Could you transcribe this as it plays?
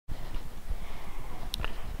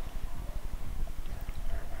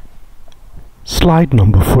Slide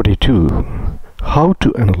number 42. How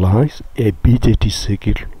to analyze a BJT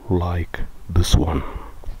circuit like this one.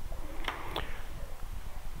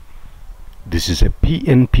 This is a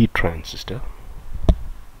PNP transistor,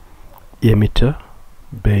 emitter,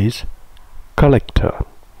 base, collector.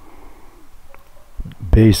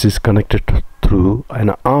 Base is connected through an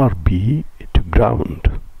RB to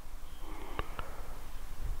ground.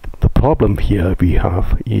 The problem here we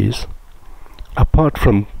have is, apart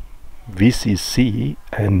from VCC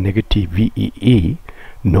and negative VEE,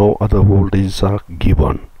 no other voltages are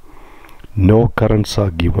given, no currents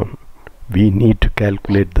are given. We need to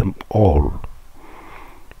calculate them all.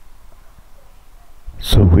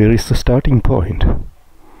 So where is the starting point?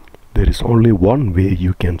 There is only one way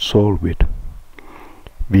you can solve it.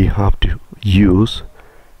 We have to use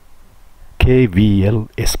KVL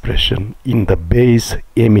expression in the base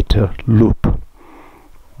emitter loop.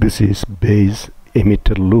 This is base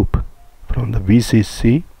emitter loop from the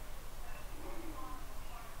VCC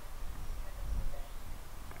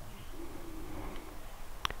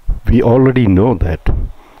we already know that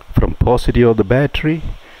from positive of the battery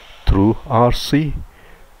through RC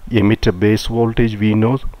emitter base voltage we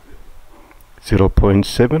know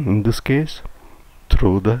 0.7 in this case,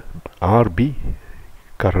 through the RB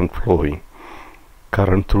current flowing.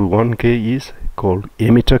 Current through 1K is called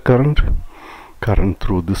emitter current. Current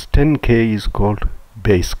through this 10K is called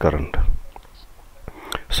base current.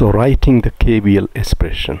 So writing the KVL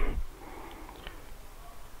expression,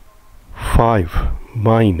 5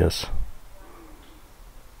 minus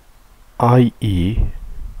IE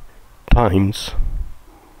times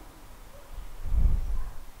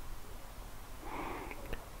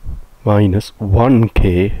minus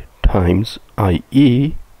 1K times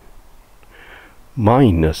IE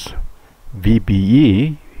minus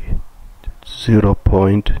VBE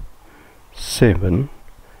 0.7,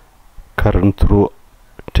 current through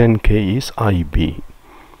 10K is IB,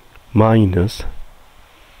 minus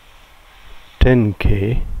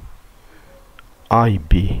 10K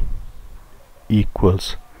IB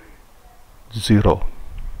equals 0.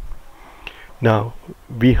 Now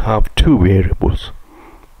we have two variables,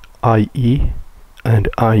 IE and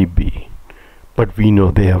IB, but we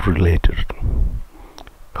know they are related.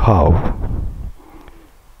 How?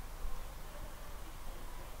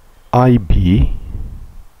 IB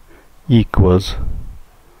equals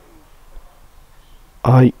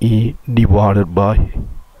IE divided by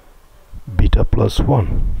beta plus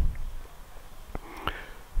 1.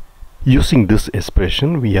 Using this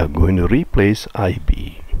expression we are going to replace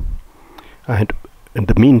IB, and in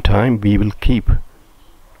the meantime we will keep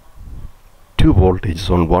two voltages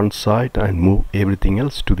on one side and move everything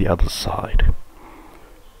else to the other side.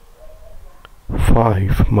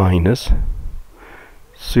 5 minus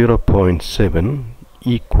 0.7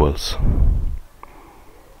 equals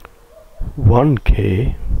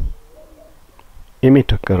 1K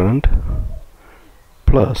emitter current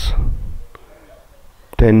plus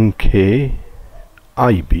 10K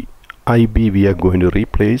IB. IB we are going to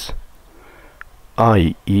replace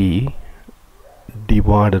IE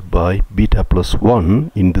divided by beta plus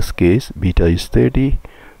 1. In this case beta is 30,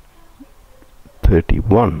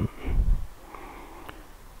 31.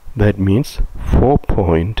 That means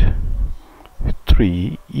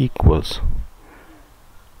 4.3 equals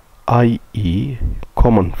IE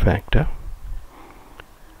common factor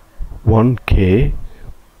 1K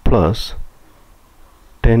plus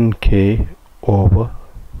 10K over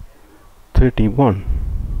 31.